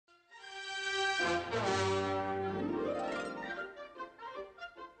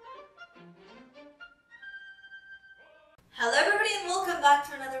Hello everybody and welcome back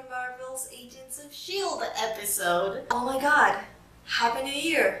to another Marvel's Agents of S.H.I.E.L.D. episode. Oh my god, Happy New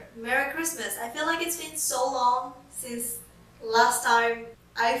Year, Merry Christmas. I feel like it's been so long since last time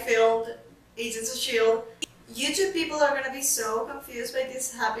I filmed Agents of S.H.I.E.L.D. YouTube people are gonna be so confused by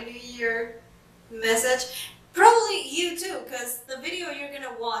this Happy New Year message. Probably you too, because the video you're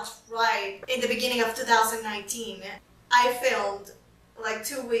gonna watch right in the beginning of 2019, I filmed like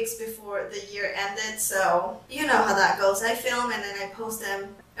 2 weeks before the year ended, so you know how that goes. I film and then I post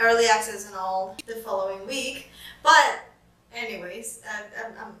them early access and all the following week. But anyways,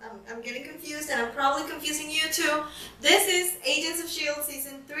 I'm getting confused and I'm probably confusing you too. This is Agents of S.H.I.E.L.D.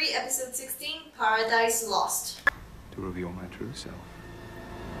 Season 3, Episode 16, Paradise Lost. To reveal my true self.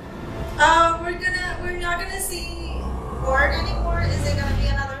 We're not gonna see Ward anymore. Is it gonna be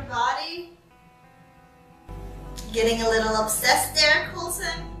another body? Getting a little obsessed there,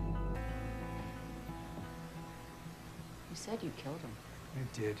 Coulson. You said you killed him.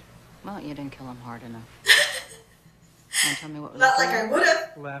 I did. Well, you didn't kill him hard enough. Wanna tell me what was Not like I would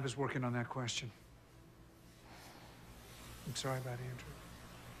have. The lab is working on that question. I'm sorry about Andrew.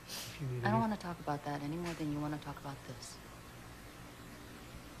 If you need I don't want to talk about that any more than you want to talk about this.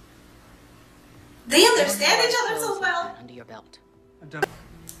 They understand each other so well. Under your belt. I'm done.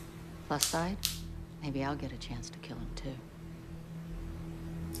 Plus side, maybe I'll get a chance to kill him too.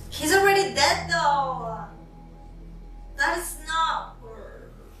 He's already dead though. That is not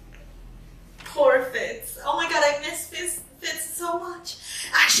poor Fitz. Oh my god, I miss Fitz so much.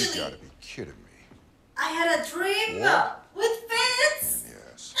 Actually, You gotta be kidding me. I had a dream What? with Fitz.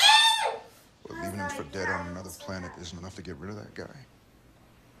 Yes. But leaving him for dead on another planet isn't enough to get rid of that guy.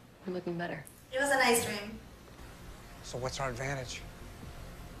 You're looking better. It was a nice dream. So what's our advantage?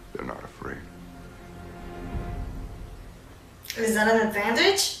 They're not afraid. Is that an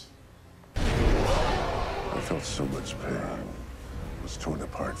advantage? I felt so much pain. I was torn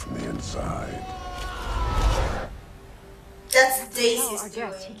apart from the inside. That's Daisy's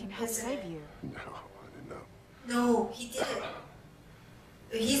doing. He can help isn't save it? you. No, I didn't know. No, he didn't.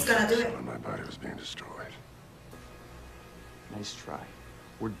 He's gonna do it. When my body was being destroyed. Nice try.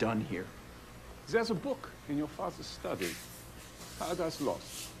 We're done here. There's a book in your father's study. Paradise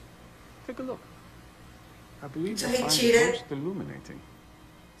Lost. Take a look. I believe So you'll he find cheated? it most illuminating.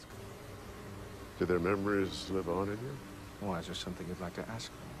 Do their memories live on in you? Why, is there something you'd like to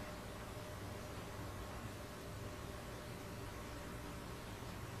ask?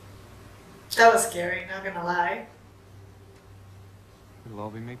 That was scary, not gonna lie. It'll all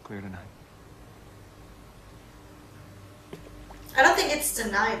be made clear tonight. I don't think it's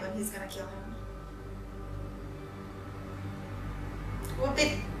tonight when he's gonna kill him. It would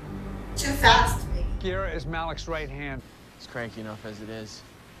be too fast, maybe. Kira is Malik's right hand. It's cranky enough as it is.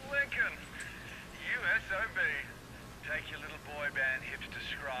 Lincoln, USOB. Take your little boy band hips to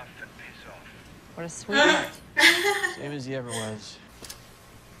scruff and piss off. What a sweetheart. Same as he ever was.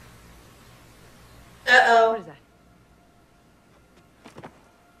 Uh-oh. What is that?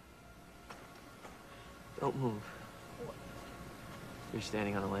 Don't move. You're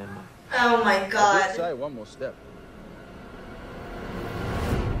standing on a landmine. Oh my god. Side, one more step.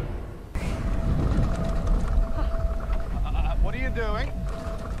 What are you doing?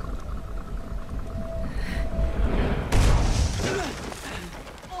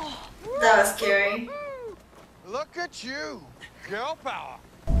 That was scary. Look at you. Girl power.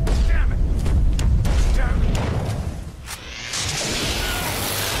 Damn it! Damn it!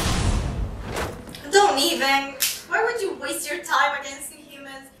 Don't even. Why would you waste your time against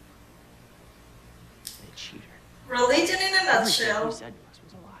humans? A cheater. Religion in a Everything nutshell. he said to us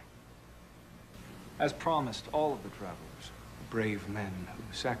was a lie. As promised, all of the travelers, brave men who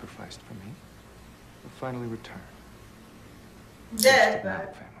sacrificed for me, will finally return. Dead, To the Malik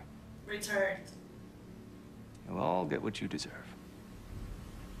but family. returned. You'll all get what you deserve.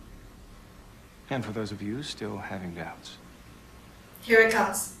 And for those of you still having doubts, Here it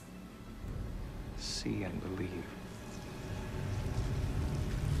comes. see and believe.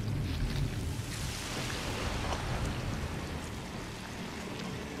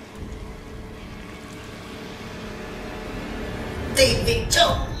 David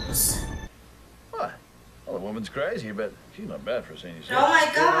Jones. What? Well, the woman's crazy, but she's not bad for a senior citizen. Oh my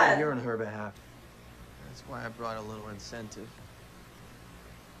I'm god. here on her behalf. That's why I brought a little incentive.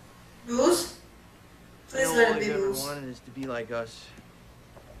 Booze? Please all let it I've be ever booze. wanted is to be like us.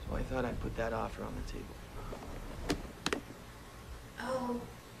 So I thought I'd put that offer on the table. Oh.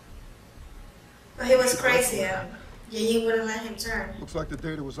 But he was crazy. Yeah, you wouldn't let him turn. Looks like the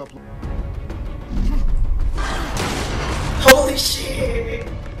data was uploaded. Holy shit.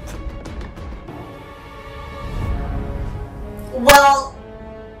 Well,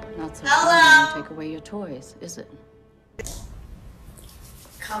 Not so hello. fun when you take away your toys, is it?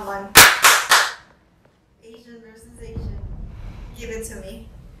 Come on. Asian versus Asian. Give it to me.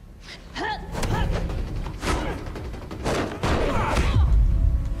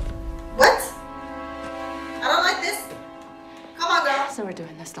 What? I don't like this. Come on, girl. So we're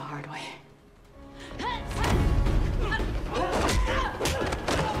doing this the hard way.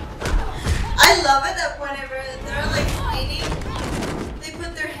 I love it that whenever they're like fighting, they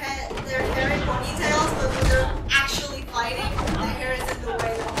put their hair in ponytails, but when they're actually fighting, the hair is in the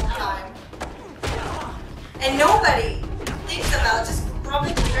way the whole time. And nobody thinks about just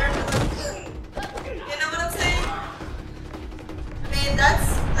rubbing the hair and like, you know what I'm saying? I mean,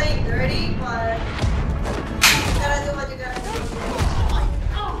 that's playing dirty, but you gotta do what you gotta do.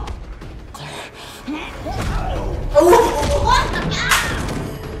 Oh, what?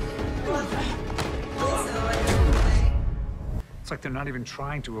 It's like they're not even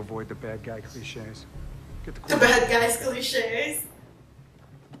trying to avoid the bad guy cliches. Get the The bad guys cliches.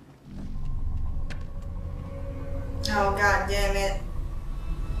 Oh, god damn it.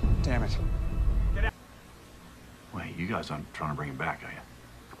 Damn it. Wait, you guys aren't trying to bring him back, are you?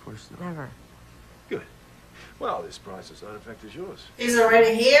 Of course not. Never. Good. Well, this priceless artifact is yours. He's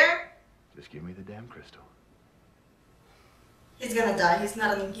already here. Just give me the damn crystal. He's gonna die. He's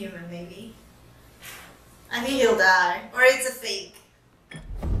not an human, maybe. I think he'll die. Or it's a fake.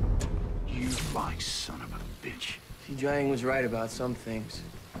 You lying son of a bitch. See, Jiang was right about some things.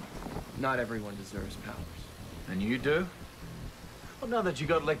 Not everyone deserves powers. And you do? Well, now that you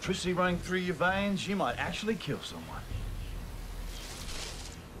got electricity running through your veins, you might actually kill someone.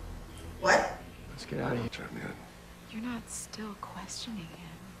 What? Let's get out of here. Turn in. You're not still questioning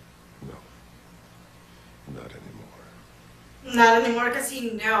him. No. Not anymore. Not anymore because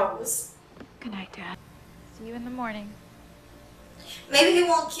he knows. Good night, Dad. See you in the morning. Maybe he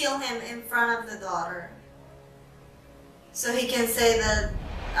won't kill him in front of the daughter. So he can say that,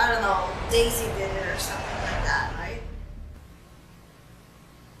 I don't know, Daisy did it or something like that, right?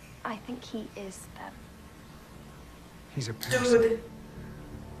 I think he is them. He's a parasite. Dude.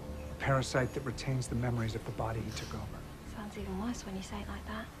 A parasite that retains the memories of the body he took over. Sounds even worse when you say it like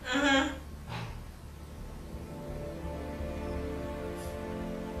that. Mm-hmm.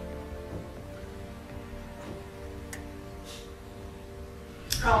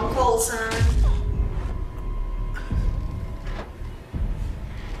 Oh, Colson.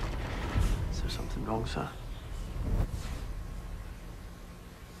 Is there something wrong, sir?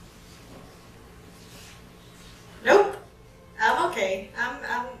 Nope. I'm okay.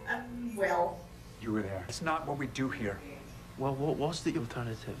 I'm well. You were there. It's not what we do here. Well, what was the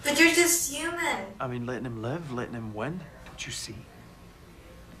alternative? But you're just human. I mean, letting him live, letting him win? Don't you see?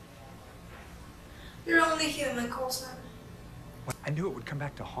 You're only human, Colson. Well, I knew it would come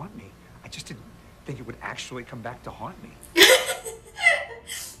back to haunt me. I just didn't think it would actually come back to haunt me.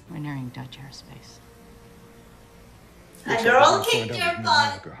 We're nearing Dutch airspace. A girl Find kicked out your what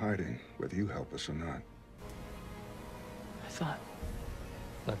butt. you're hiding, whether you help us or not. I thought...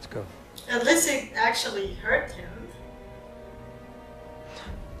 Let's go. At least it actually hurt him.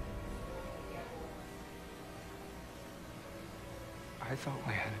 I thought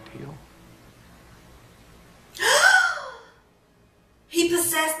we had a deal. He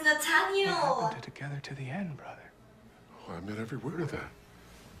possessed We Nathaniel. happened to together to the end, brother. Oh, I meant every word of that.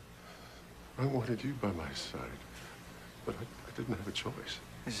 I wanted you by my side, but I didn't have a choice.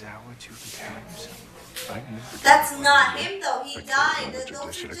 Is that what you've been telling yourself? I never That's gave not up on you. him though. He I can't died. promise you Those I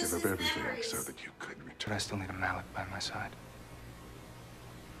are should have just given his up everything memories. so that you could But return. I still need a mallet by my side.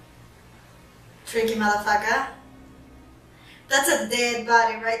 Tricky motherfucker. That's a dead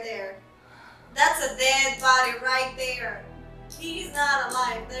body right there. That's a dead body right there. He's not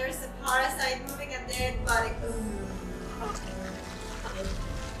alive. There's a parasite moving a dead body.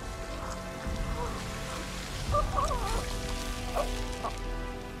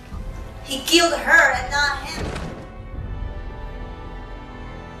 He killed her and not him.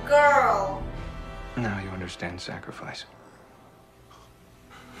 Girl. Now you understand sacrifice.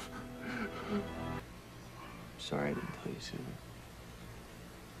 Sorry I didn't tell you sooner.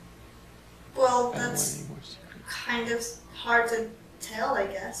 Well, I don't want that's any more secrets. kind of hard to tell, I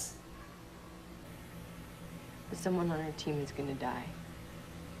guess. But someone on our team is gonna die.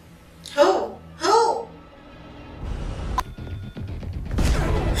 Who? Who?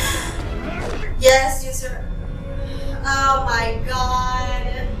 Yes, user. Oh my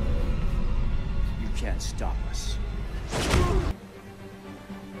god. You can't stop us.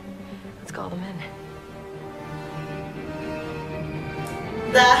 Let's call them in.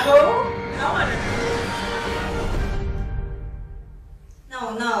 That hoe? I wanna.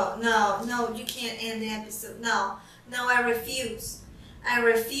 No, you can't end the episode. No, I refuse.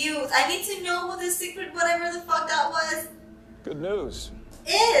 I need to know what the secret, whatever the fuck that was. Good news.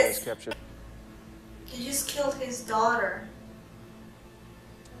 Is. Captured. He just killed his daughter.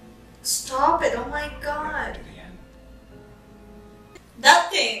 Stop it, oh my god. That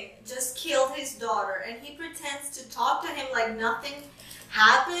thing just killed his daughter and he pretends to talk to him like nothing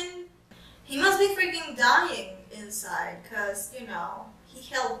happened. He must be freaking dying inside because, you know, he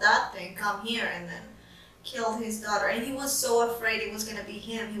held that thing come here and then killed his daughter. And he was so afraid it was going to be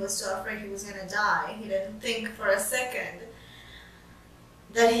him. He was so afraid he was going to die. He didn't think for a second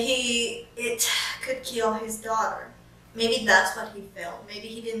that it could kill his daughter. Maybe that's what he felt. Maybe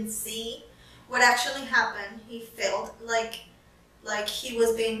he didn't see what actually happened. He felt like he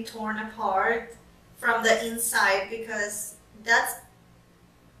was being torn apart from the inside because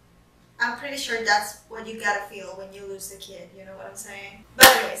I'm pretty sure that's what you gotta feel when you lose a kid, you know what I'm saying? But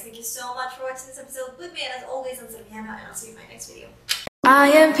anyways, thank you so much for watching this episode with me, and as always, I'm Miyano, and I'll see you in my next video. I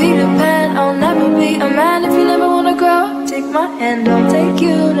am Peter Pan, I'll never be a man if you never wanna grow. Take my hand, I'll take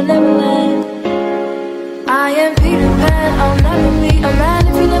you to Neverland. I am Peter Pan, I'll never be a man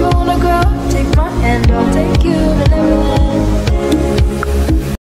if you never wanna grow. Take my hand, I'll take you to Neverland.